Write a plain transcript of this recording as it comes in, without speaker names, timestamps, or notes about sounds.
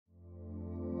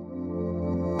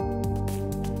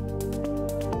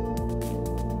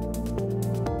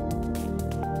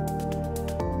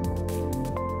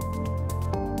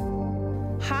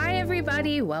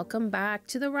everybody. Welcome back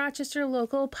to the Rochester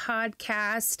Local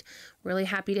Podcast. Really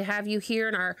happy to have you here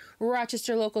in our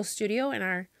Rochester Local studio. In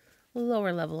our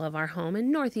lower level of our home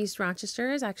in Northeast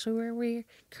Rochester is actually where we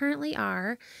currently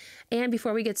are. And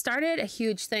before we get started, a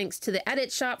huge thanks to the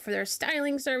Edit Shop for their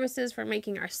styling services, for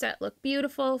making our set look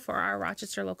beautiful for our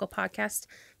Rochester Local Podcast.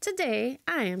 Today,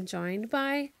 I am joined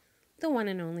by the one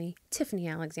and only Tiffany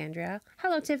Alexandria.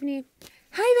 Hello, Tiffany.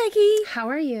 Hi, Becky. How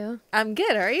are you? I'm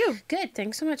good. How are you? Good.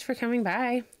 Thanks so much for coming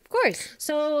by. Of course.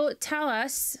 So tell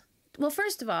us, well,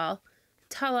 first of all,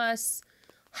 tell us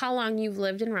how long you've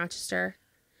lived in Rochester.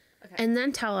 Okay. And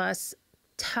then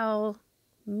tell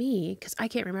me, because I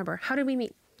can't remember, how did we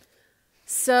meet?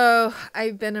 So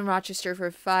I've been in Rochester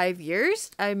for 5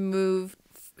 years. I moved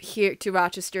here to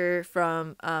Rochester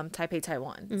from Taipei,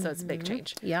 Taiwan. So it's a big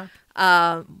change. Yeah.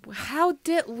 How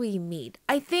did we meet?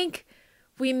 I think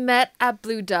we met at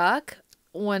Blue Duck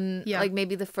when, like,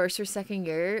 maybe the first or second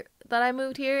year that I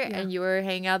moved here, and you were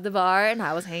hanging out at the bar, and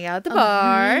I was hanging out at the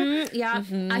bar. Yeah.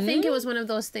 I think it was one of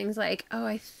those things like,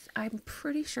 oh, I'm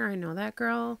pretty sure I know that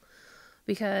girl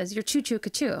because you're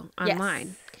Choochoo-ca-chew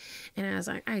online. Yes. And I was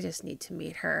like, I just need to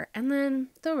meet her. And then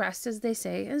the rest, as they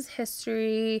say, is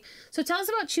history. So tell us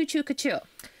about Choochoo-ca-chew.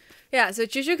 Yeah, so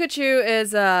Choochoo-ca-chew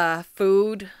is a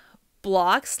food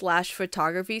blog /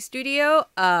 photography studio.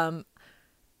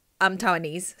 I'm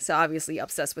Taiwanese, so obviously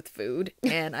obsessed with food,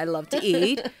 and I love to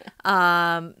eat.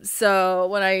 So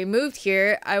when I moved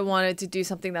here, I wanted to do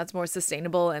something that's more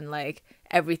sustainable and like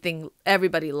something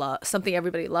everybody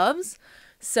loves.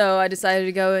 So I decided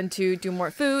to go into do more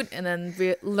food, and then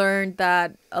learned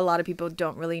that a lot of people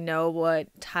don't really know what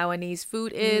Taiwanese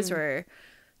food is or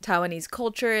Taiwanese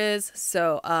culture is.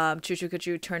 So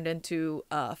Choochoo-ca-chew turned into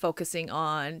focusing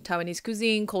on Taiwanese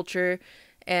cuisine, culture.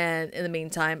 And in the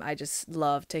meantime, I just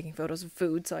love taking photos of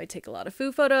food. So I take a lot of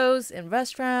food photos in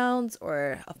restaurants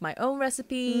or of my own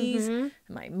recipes,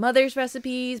 my mother's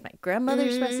recipes, my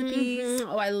grandmother's recipes.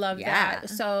 Oh, I love that.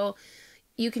 So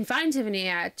you can find Tiffany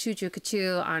at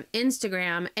Choochoo-ca-chew on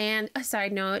Instagram. And a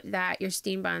side note, that your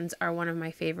steam buns are one of my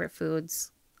favorite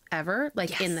foods ever,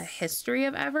 like in the history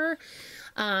of ever.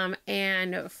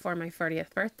 And for my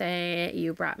 40th birthday,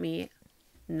 you brought me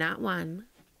not one,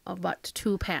 but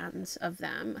 2 pans of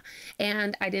them,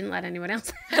 and I didn't let anyone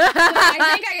else well,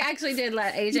 I think I actually did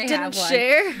let AJ have one.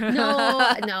 Share?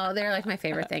 No, they're like my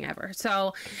favorite thing ever.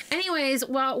 So anyways,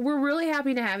 well, we're really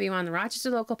happy to have you on the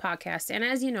Rochester Local Podcast, and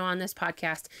as you know, on this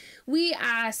podcast we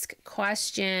ask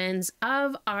questions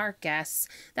of our guests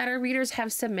that our readers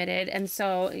have submitted, and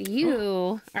so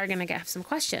you are gonna get some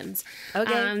questions.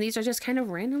 Okay. These are just kind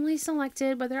of randomly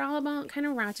selected, but they're all about kind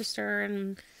of Rochester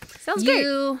and sounds great.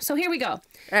 So here we go.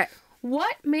 All right.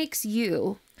 What makes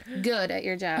you good at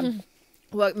your job?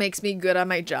 What makes me good at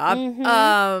my job?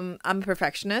 I'm a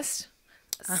perfectionist.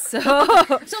 So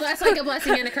that's like a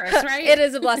blessing and a curse, right? It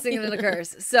is a blessing and a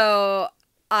curse. So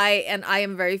I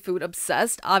am very food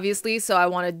obsessed, obviously. So I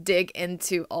want to dig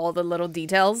into all the little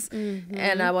details,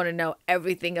 and I want to know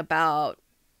everything about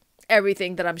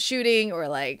everything that I'm shooting or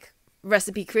like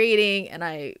recipe creating. And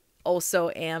I also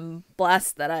am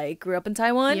blessed that I grew up in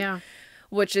Taiwan,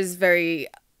 which is very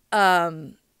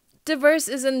diverse.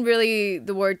 Isn't really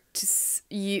the word to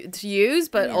use,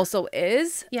 but also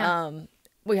is.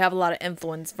 We have a lot of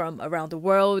influence from around the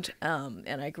world,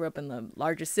 and I grew up in the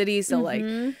largest city, so like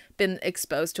been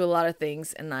exposed to a lot of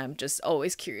things, and I'm just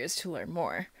always curious to learn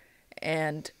more.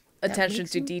 And attention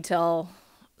to detail,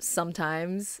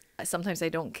 sometimes I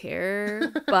don't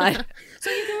care, but so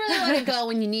you can really let it go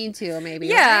when you need to,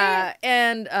 maybe. Right?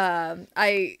 And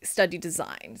I study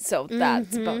design, so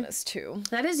that's a bonus too.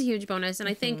 That is a huge bonus, and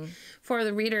I think for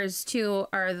the readers too,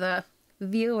 or the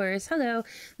viewers, the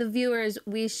viewers,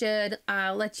 we should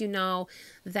let you know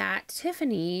that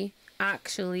Tiffany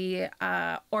actually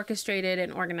orchestrated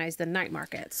and organized the night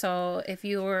market. So if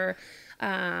you were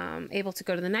able to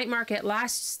go to the night market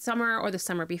last summer or the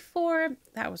summer before,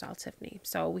 that was all Tiffany.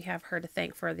 So we have her to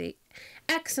thank for the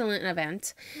excellent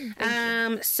event.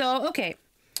 So, okay.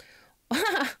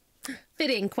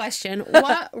 Fitting question.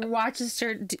 What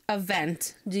Rochester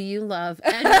event do you love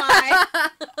and why?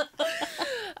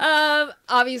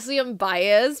 Obviously I'm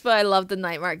biased, but I love the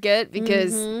night market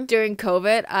because during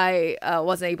COVID, I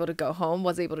wasn't able to go home,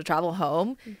 wasn't able to travel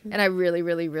home. And I really,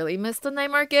 really, really missed the night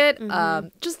market.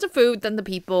 Just the food and the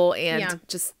people and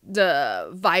just the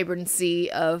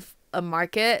vibrancy of a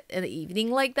market in the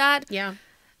evening like that. Yeah.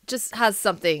 Just has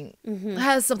something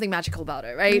magical about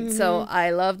it, right? So I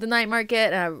love the night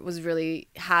market, and I was really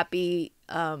happy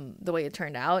the way it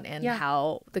turned out and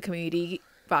how the community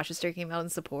Rochester came out in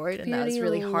support, and that was Beauty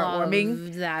really heartwarming.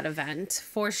 loved that event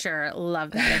for sure.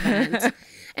 Loved that event.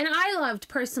 And I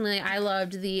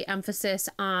loved the emphasis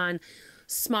on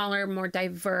smaller, more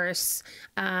diverse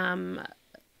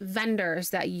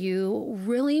vendors that you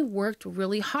really worked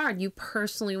really hard. You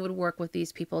personally would work with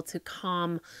these people to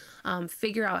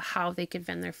figure out how they could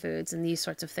vend their foods and these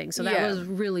sorts of things. So that was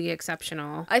really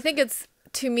exceptional. I think it's,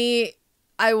 to me,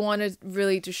 I wanted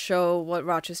really to show what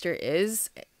Rochester is.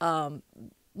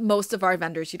 Most of our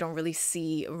vendors you don't really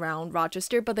see around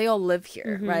Rochester, but they all live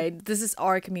here, right? This is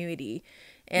our community.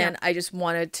 And I just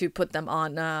wanted to put them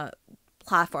on a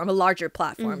larger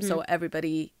platform, so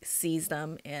everybody sees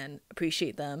them and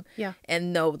appreciate them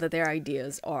and know that their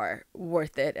ideas are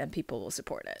worth it and people will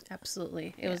support it.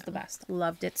 Absolutely. It was the best.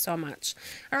 Loved it so much.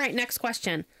 All right, next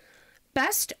question.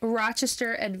 Best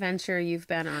Rochester adventure you've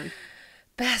been on?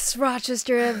 Best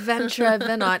Rochester adventure I've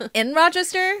been on in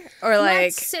Rochester, or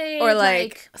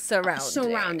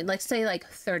surrounded. Like say like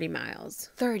 30 miles.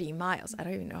 30 miles. I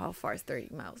don't even know how far 30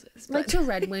 miles is. Like to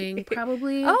Red Wing,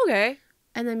 probably. Oh, okay.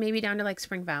 And then maybe down to like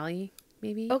Spring Valley,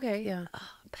 maybe. Okay. Yeah. Oh,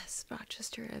 best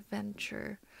Rochester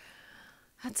adventure.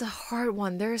 That's a hard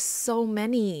one. There's so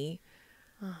many.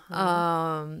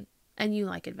 And you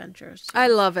like adventures. I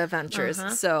love adventures,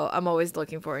 so I'm always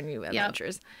looking for new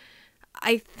adventures.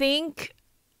 I think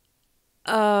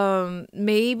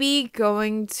maybe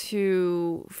going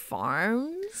to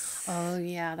farms. Oh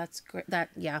yeah, that's great. That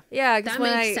because that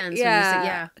makes sense.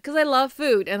 Because I love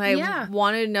food and I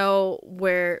want to know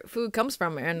where food comes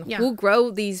from and who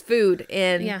grow these food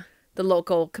in the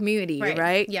local community,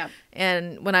 right? Yeah.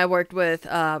 And when I worked with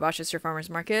Rochester Farmers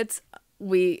Markets,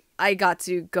 I got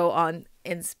to go on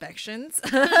inspections.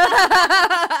 Sure.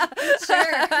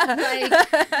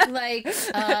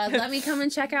 Let me come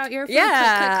and check out your food.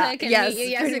 Click, yes,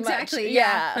 exactly. Much.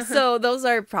 Yeah. So those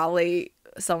are probably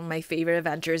some of my favorite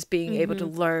adventures, being able to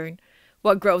learn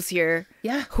what grows here,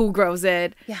 who grows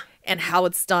it, and how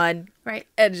it's done. Right.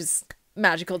 And just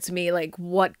magical to me, like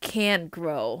what can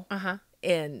grow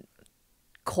in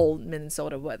cold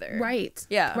Minnesota weather. Right.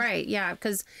 Yeah. Right. Yeah.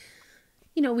 Because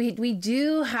we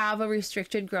do have a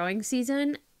restricted growing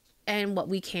season and what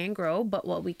we can grow, but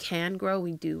what we can grow,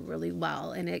 we do really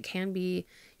well. And it can be,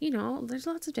 there's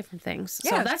lots of different things.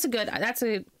 Yeah. So that's a good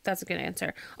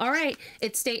answer. All right.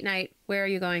 It's date night. Where are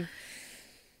you going?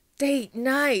 Date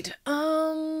night. That's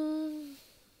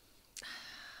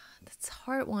a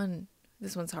hard one.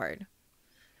 This one's hard.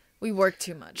 We work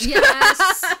too much.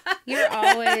 Yes. You're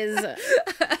always...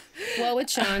 What would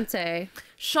Sean say?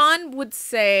 Sean would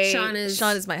say... Sean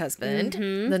is my husband.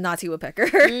 The naughty woodpecker.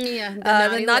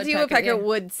 The naughty woodpecker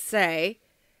would say,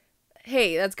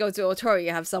 hey, let's go to Otori.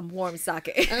 You have some warm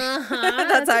sake.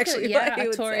 That's actually what he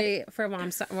would say. For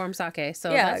warm sake.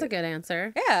 So that's a good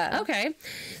answer. Yeah. Okay.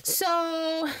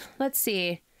 So let's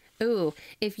see. Ooh,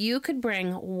 if you could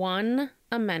bring one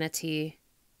amenity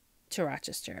to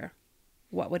Rochester,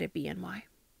 what would it be and why?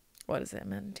 What is an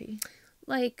amenity?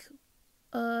 Like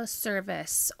a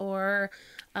service or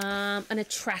an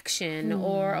attraction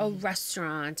or a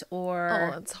restaurant or...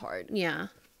 Oh, that's hard. Yeah.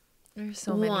 There's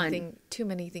so too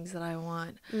many things that I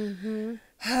want.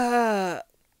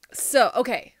 So,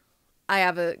 okay. I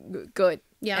have a good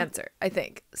answer, I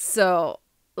think. So,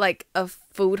 like a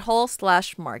food hall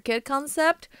 / market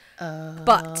concept,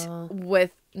 but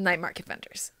with night market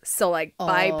vendors. So like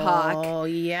BIPOC. Oh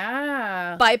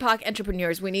yeah. BIPOC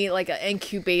entrepreneurs. We need like an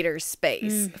incubator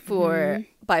space for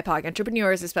BIPOC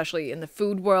entrepreneurs, especially in the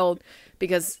food world,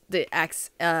 because the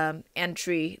access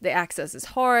is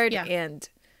hard and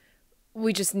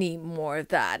we just need more of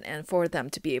that, and for them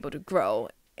to be able to grow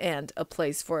and a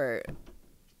place for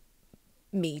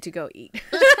me to go eat.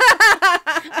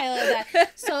 I love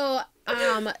that. So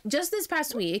just this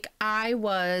past week I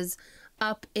was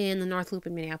up in the North Loop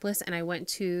in Minneapolis, and I went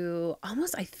to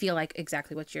I feel like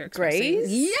exactly what you're expressing.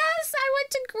 Gray's? Yes, I went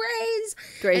to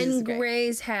Gray's. And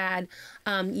Gray's had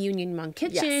Union Monk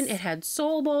Kitchen. It had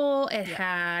Soul Bowl.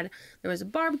 There was a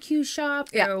barbecue shop.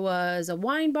 There was a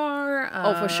wine bar.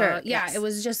 For sure. Yeah, it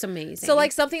was just amazing. So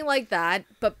like something like that,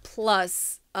 but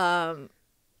plus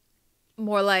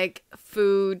more like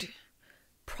food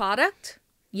product.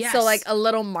 Yes. So like a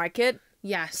little market.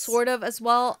 Yes. Sort of as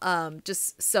well.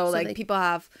 Just so like people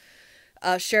have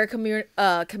shared commercial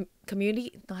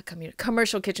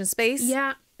kitchen space.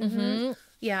 Yeah.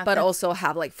 Yeah. But also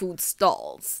have like food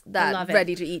stalls that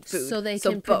ready to eat food. So they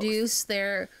can produce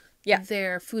their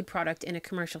food product in a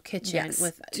commercial kitchen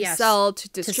to sell, to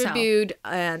distribute,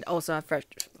 and also have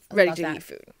ready-to-eat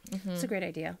food. It's a great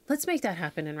idea. Let's make that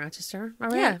happen in Rochester. All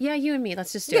right. Yeah. Yeah, you and me.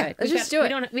 Let's just do it. Let's just do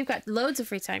it. We've got loads of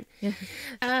free time.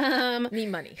 Need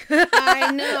money.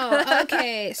 I know.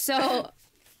 Okay, so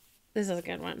this is a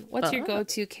good one. What's your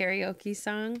go-to karaoke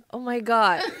song? Oh my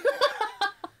God.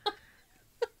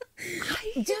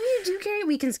 Do you do karaoke?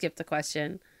 We can skip the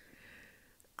question.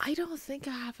 I don't think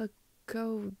I have a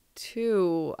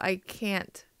go-to. I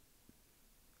can't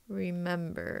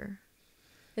remember.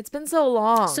 It's been so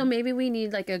long. So maybe we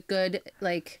need like a good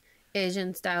like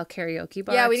Asian style karaoke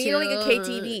bar. Yeah, we need like a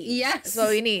KTV. Yes, that's what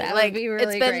we need. That like would be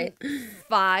really it's been great.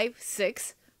 5,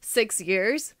 6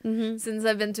 years since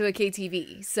I've been to a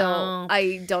KTV, so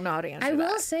I don't know how to answer I that.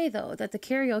 will say though that the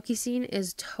karaoke scene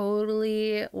is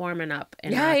totally warming up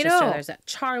in Yeah, I Rochester. know. There's at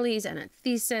Charlie's and at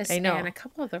Thesis I know. and a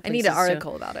couple other I places need an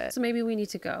article too. about it. So maybe we need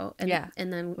to go and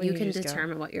and then you need can to just go.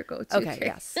 determine what your go-to. Okay,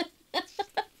 yes.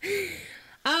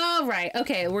 All right.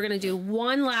 Okay, we're going to do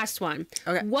one last one.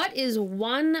 Okay. What is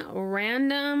one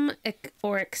random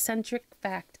or eccentric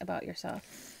fact about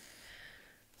yourself?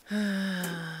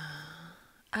 I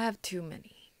have too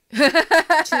many.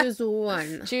 Choose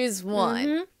one. Choose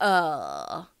one.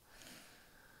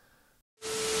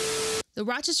 The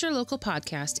Rochester Local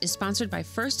Podcast is sponsored by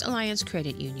First Alliance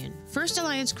Credit Union. First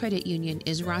Alliance Credit Union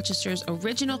is Rochester's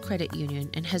original credit union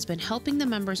and has been helping the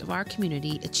members of our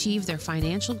community achieve their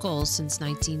financial goals since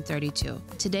 1932.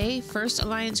 Today, First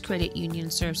Alliance Credit Union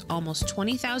serves almost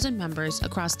 20,000 members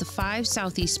across the 5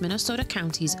 southeast Minnesota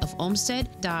counties of Olmsted,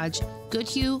 Dodge,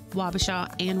 Goodhue,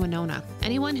 Wabasha, and Winona.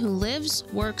 Anyone who lives,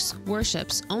 works,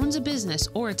 worships, owns a business,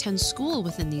 or attends school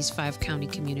within these 5 county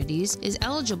communities is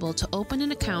eligible to open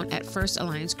an account at First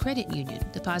Alliance Credit Union.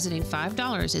 Depositing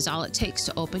 $5 is all it takes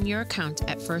to open your account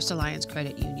at First Alliance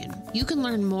Credit Union. You can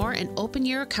learn more and open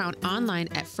your account online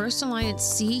at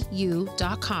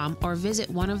firstalliancecu.com or visit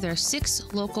one of their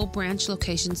 6 local branch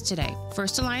locations today.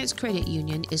 First Alliance Credit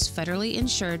Union is federally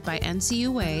insured by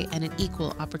NCUA and an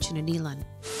equal opportunity lender.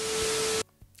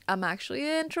 I'm actually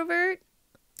an introvert.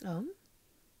 Oh.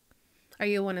 Are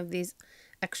you one of these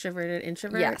extroverted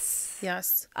introverts? Yes.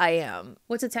 Yes. I am.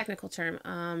 What's a technical term?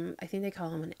 I think they call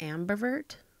them an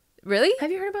ambivert. Really?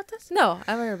 Have you heard about this? No,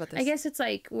 I haven't heard about this. I guess it's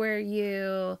like where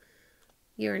you're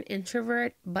an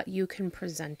introvert, but you can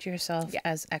present yourself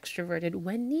as extroverted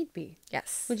when need be.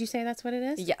 Yes. Would you say that's what it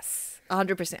is? Yes.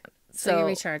 100%. So you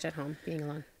recharge at home, being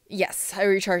alone. Yes, I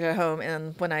recharge at home,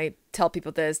 and when I tell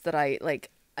people this, that I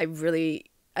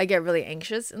get really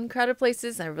anxious in crowded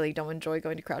places. And I really don't enjoy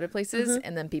going to crowded places.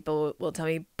 And then people will tell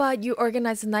me, but you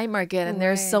organize a night market and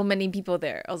there's so many people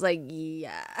there. I was like,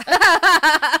 yeah.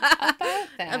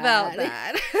 About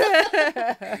that.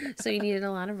 So you needed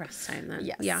a lot of rest time then.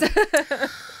 Yes. Yeah.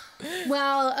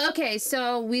 Well, okay.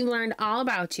 So we learned all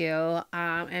about you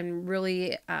and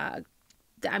really...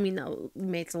 I mean, that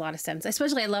makes a lot of sense.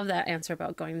 Especially, I love that answer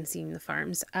about going and seeing the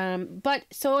farms. But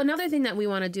so another thing that we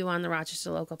want to do on the Rochester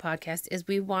Local Podcast is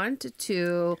we want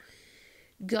to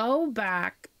go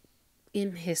back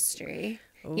in history.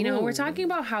 Ooh. You know, we're talking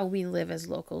about how we live as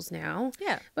locals now.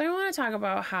 Yeah. But I want to talk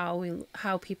about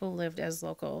how people lived as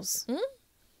locals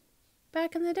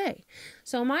back in the day.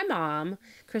 So my mom,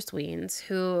 Chris Weens,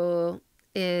 who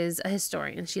is a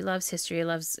historian. She loves history,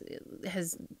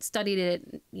 has studied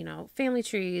it, you know, family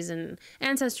trees and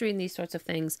ancestry and these sorts of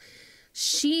things.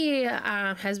 She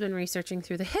has been researching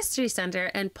through the History Center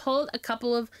and pulled a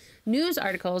couple of news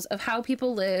articles of how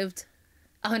people lived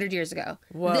 100 years ago.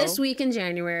 Whoa. This week in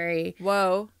January.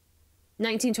 Whoa.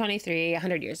 1923,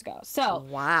 100 years ago. So,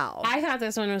 wow. I thought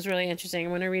this one was really interesting.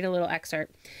 I'm going to read a little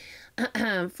excerpt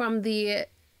from the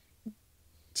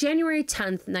January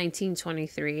 10th,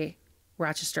 1923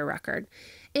 Rochester Record.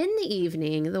 In the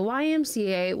evening, the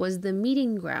YMCA was the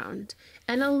meeting ground,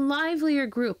 and a livelier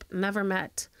group never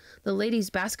met. The ladies'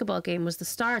 basketball game was the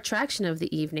star attraction of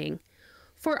the evening.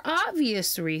 For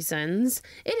obvious reasons,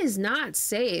 it is not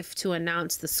safe to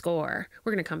announce the score.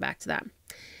 We're going to come back to that.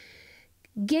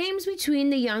 Games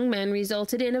between the young men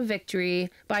resulted in a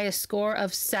victory by a score of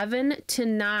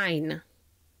 7-9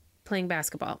 playing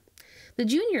basketball. The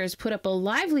juniors put up a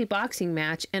lively boxing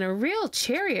match, and a real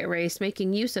chariot race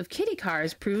making use of kiddie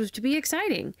cars proved to be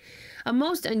exciting. A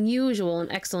most unusual and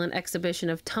excellent exhibition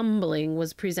of tumbling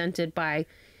was presented by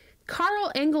Carl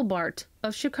Engelbart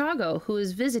of Chicago, who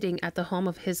is visiting at the home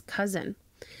of his cousin.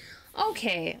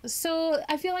 Okay, so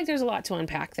I feel like there's a lot to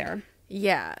unpack there.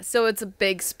 Yeah, so it's a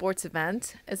big sports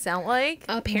event, it sounds like.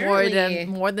 Apparently.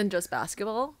 More than just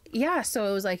basketball. Yeah, so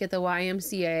it was like at the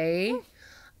YMCA,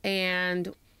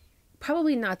 and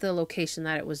probably not the location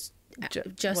that it was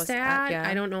just at. Yeah.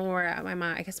 I don't know where my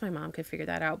mom, I guess my mom could figure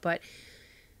that out. But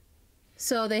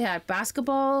so they had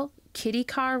basketball, kiddie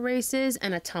car races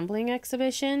and a tumbling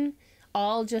exhibition,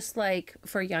 all just like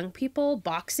for young people,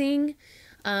 boxing.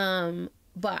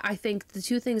 But I think the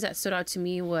two things that stood out to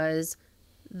me was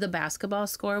the basketball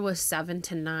score was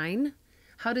 7-9.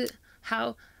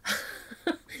 How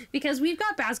because we've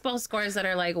got basketball scores that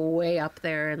are like way up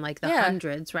there in like the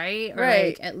hundreds, right? Or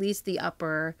like at least the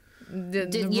upper.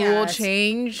 The rule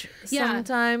change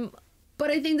sometime. But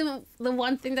I think the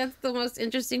one thing that's the most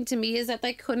interesting to me is that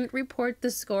they couldn't report the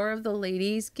score of the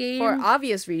ladies' game. For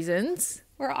obvious reasons.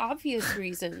 For obvious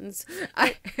reasons.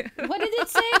 What did it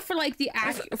say for like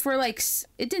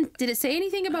did it say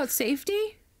anything about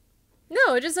safety?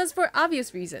 No, it just says for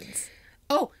obvious reasons.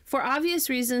 Oh, for obvious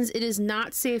reasons, it is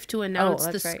not safe to announce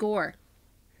the score.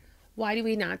 Why do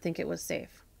we not think it was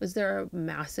safe? Was there a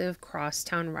massive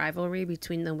crosstown rivalry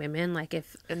between the women?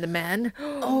 And the men?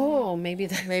 Oh, maybe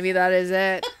that is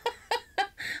it.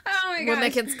 Oh my gosh.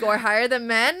 Women can score higher than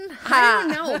men? I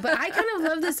don't know, but I kind of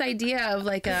love this idea of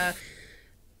like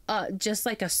just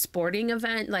like a sporting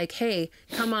event. Like, hey,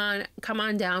 come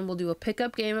on down. We'll do a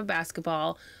pickup game of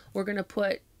basketball. We're going to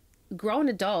put grown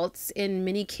adults in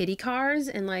mini kiddie cars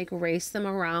and like race them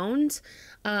around.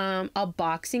 A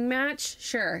boxing match.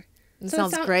 Sure.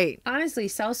 Sounds great. Honestly,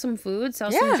 sell some food,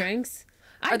 sell some drinks.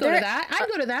 I'd go to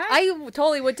that. I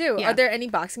totally would too. Yeah. Are there any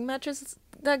boxing matches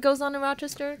that goes on in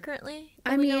Rochester currently?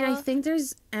 I think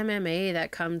there's MMA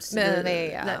that comes to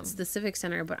that's the Civic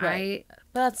Center, but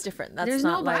that's different. There's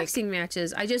no boxing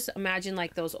matches. I just imagine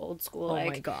like those old school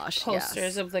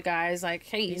posters of the guys like,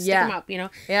 hey, stick them up, you know?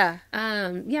 Yeah.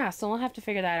 So we'll have to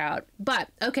figure that out. But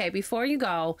okay, before you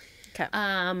go,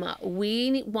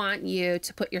 we want you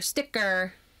to put your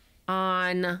sticker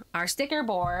on our sticker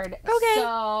board. Okay.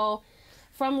 So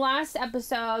from last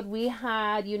episode, we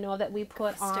had, that we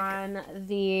put on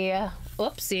the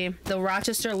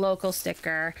Rochester Local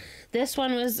sticker. This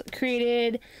one was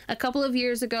created a couple of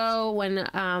years ago when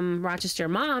Rochester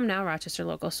Mom, now Rochester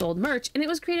Local, sold merch, and it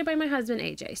was created by my husband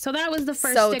AJ. So that was the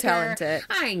first sticker. So talented.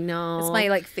 I know. It's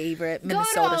my favorite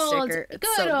Minnesota sticker.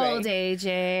 It's good old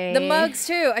AJ. The mugs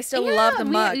too. I still love the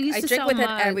mug. I drink with it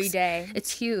every day. It's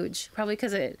huge. Probably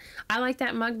because I like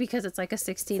that mug because it's like a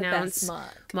 16-ounce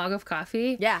mug of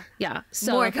coffee. Yeah. Yeah.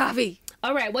 So, more coffee.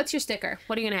 All right. What's your sticker?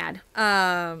 What are you gonna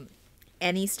add?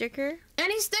 Any sticker.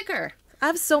 Any sticker. I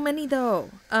have so many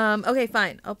though. Okay,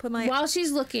 fine. I'll put my... While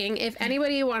she's looking, if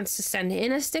anybody wants to send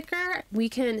in a sticker, we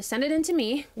can send it in to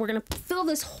me. We're going to fill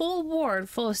this whole board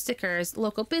full of stickers.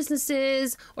 Local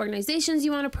businesses, organizations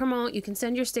you want to promote, you can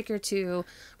send your sticker to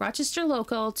Rochester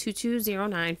Local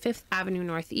 2209 5th Avenue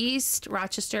Northeast,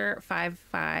 Rochester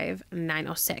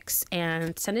 55906.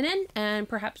 And send it in, and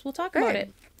perhaps we'll talk about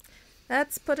it.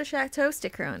 Let's put a Chateau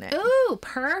sticker on it. Ooh,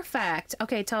 perfect.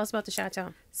 Okay, tell us about the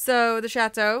Chateau. So the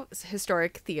Chateau is a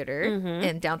historic theater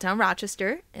in downtown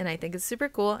Rochester, and I think it's super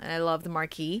cool, and I love the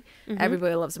marquee.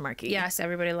 Everybody loves the marquee. Yes,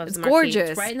 everybody loves the marquee. It's gorgeous.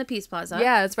 It's right in the Peace Plaza.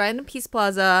 Yeah, it's right in the Peace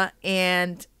Plaza,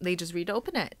 and they just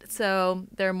reopened it. So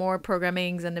there are more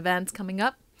programmings and events coming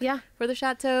up. Yeah, for the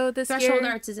Chateau this year. Threshold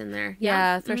Arts is in there.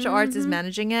 Yeah, Threshold Arts is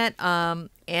managing it. And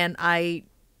I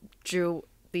drew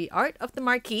the art of the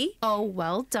marquee. Oh,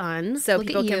 well done. So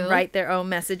people can write their own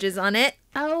messages on it.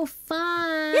 Oh,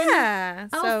 fun. Yeah.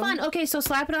 Oh, fun. Okay, so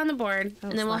slap it on the board,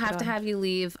 and then we'll have to have you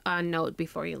leave a note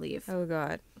before you leave. Oh,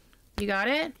 God. You got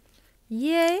it?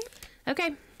 Yay.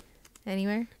 Okay.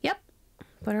 Anywhere? Yep.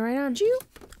 Put it right on. You.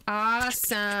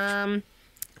 Awesome.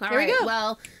 All right. We go.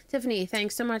 Well, Tiffany,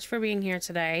 thanks so much for being here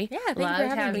today. Yeah, thank you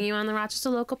for having me. You on the Rochester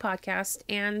Local Podcast.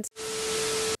 And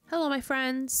hello, my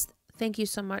friends. Thank you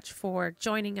so much for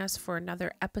joining us for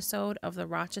another episode of the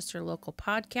Rochester Local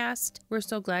Podcast. We're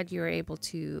so glad you're able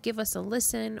to give us a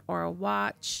listen or a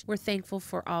watch. We're thankful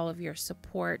for all of your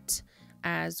support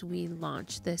as we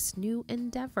launch this new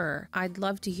endeavor. I'd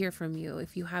love to hear from you.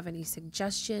 If you have any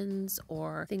suggestions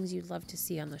or things you'd love to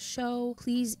see on the show,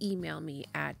 please email me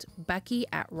at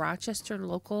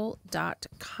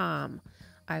becky@rochesterlocal.com.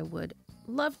 I would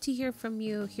love to hear from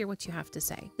you, hear what you have to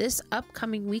say. This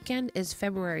upcoming weekend is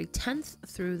February 10th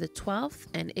through the 12th,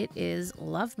 and it is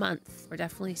Love Month. We're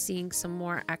definitely seeing some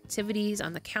more activities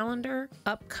on the calendar.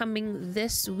 Upcoming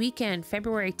this weekend,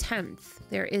 February 10th,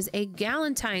 there is a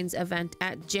Galentine's event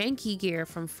at Janky Gear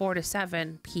from 4 to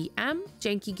 7 p.m.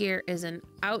 Janky Gear is an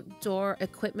outdoor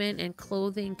equipment and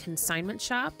clothing consignment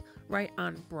shop right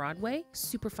on Broadway.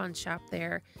 Super fun shop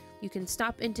there. You can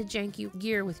stop into Janky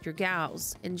Gear with your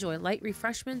gals, enjoy light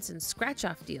refreshments and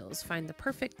scratch-off deals, find the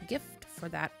perfect gift for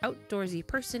that outdoorsy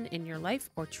person in your life,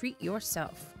 or treat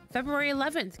yourself. February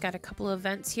 11th, got a couple of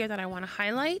events here that I want to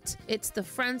highlight. It's the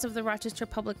Friends of the Rochester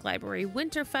Public Library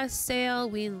Winterfest sale.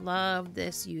 We love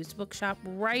this used bookshop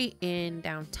right in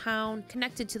downtown,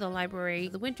 connected to the library.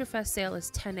 The Winterfest sale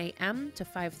is 10 a.m. to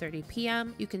 5:30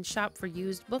 p.m. You can shop for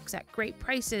used books at great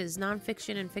prices,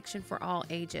 nonfiction and fiction for all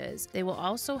ages. They will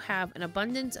also have an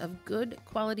abundance of good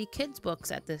quality kids books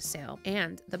at this sale.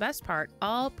 And the best part,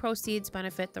 all proceeds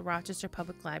benefit the Rochester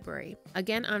Public Library.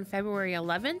 Again, on February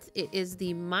 11th, it is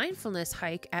the Mindfulness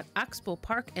Hike at Oxbow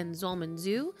Park and Zolman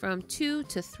Zoo from 2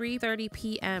 to 3:30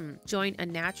 p.m. Join a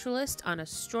naturalist on a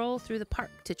stroll through the park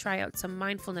to try out some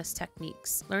mindfulness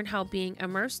techniques. Learn how being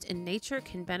immersed in nature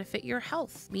can benefit your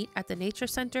health. Meet at the Nature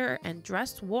Center and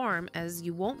dress warm as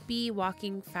you won't be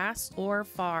walking fast or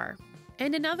far.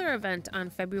 And another event on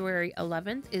February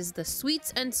 11th is the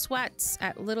Sweets and Sweats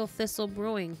at Little Thistle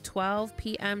Brewing, 12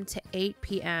 p.m. to 8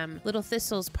 p.m. Little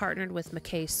Thistle's partnered with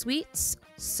McKay Sweets,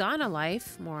 Sauna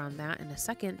Life, more on that in a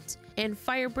second, and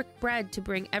Fire Brick Bread to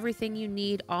bring everything you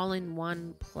need all in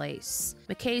one place.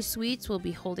 McKay Sweets will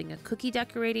be holding a cookie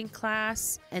decorating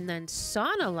class, and then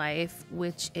Sauna Life,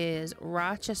 which is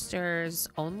Rochester's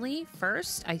only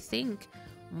first, I think,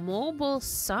 mobile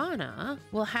sauna,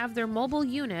 will have their mobile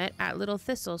unit at Little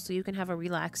Thistle so you can have a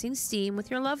relaxing steam with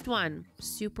your loved one.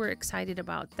 Super excited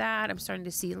about that. I'm starting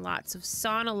to see lots of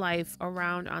sauna life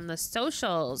around on the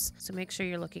socials, so make sure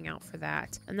you're looking out for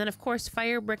that. And then of course,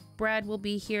 Fire Brick Bread will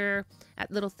be here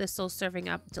at Little Thistle serving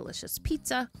up delicious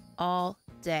pizza all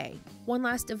day. One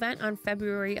last event on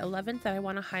February 11th that I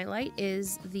want to highlight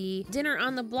is the Dinner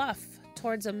on the Bluff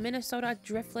towards a Minnesota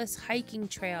driftless hiking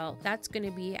trail. That's going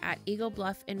to be at Eagle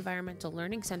Bluff Environmental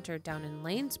Learning Center down in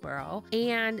Lanesboro.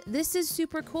 And this is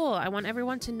super cool. I want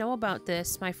everyone to know about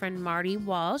this. My friend Marty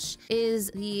Walsh is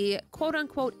the quote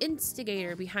unquote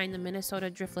instigator behind the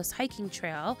Minnesota driftless hiking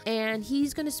trail. And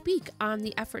he's going to speak on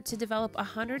the effort to develop a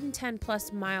 110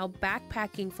 plus mile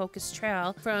backpacking focused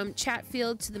trail from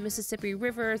Chatfield to the Mississippi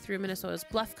River through Minnesota's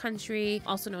Bluff Country,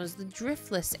 also known as the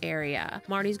driftless area.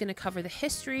 Marty's going to cover the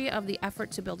history of the effort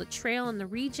to build a trail in the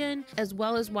region, as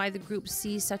well as why the group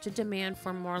sees such a demand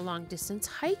for more long distance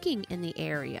hiking in the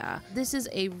area. This is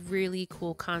a really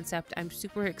cool concept. I'm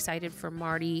super excited for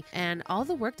Marty and all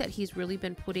the work that he's really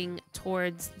been putting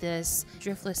towards this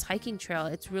driftless hiking trail.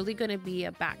 It's really going to be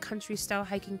a backcountry style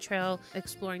hiking trail,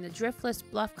 exploring the driftless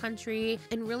bluff country,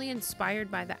 and really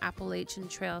inspired by the Appalachian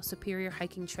Trail, Superior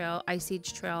Hiking Trail, Ice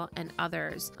Age Trail, and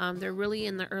others. They're really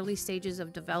in the early stages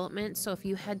of development, so if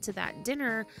you head to that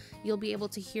dinner, you'll be able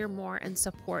to hear more and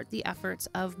support the efforts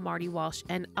of Marty Walsh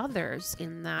and others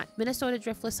in that Minnesota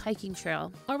Driftless Hiking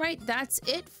Trail. All right, that's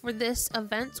it for this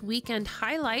event's weekend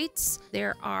highlights.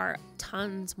 There are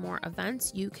tons more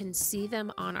events. You can see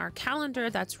them on our calendar.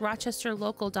 That's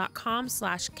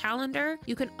rochesterlocal.com/calendar.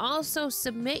 You can also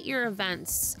submit your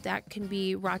events. That can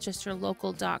be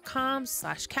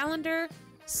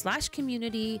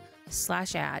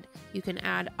rochesterlocal.com/calendar/community/ad. You can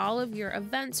add all of your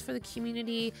events for the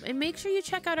community, and make sure you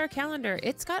check out our calendar.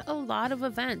 It's got a lot of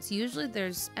events. Usually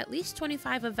there's at least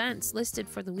 25 events listed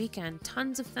for the weekend.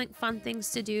 Tons of fun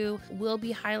things to do. We'll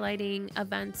be highlighting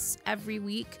events every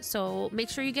week, so make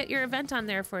sure you get your event on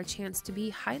there for a chance to be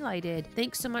highlighted.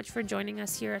 Thanks so much for joining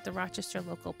us here at the Rochester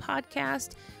Local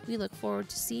Podcast. We look forward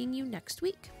to seeing you next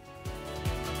week.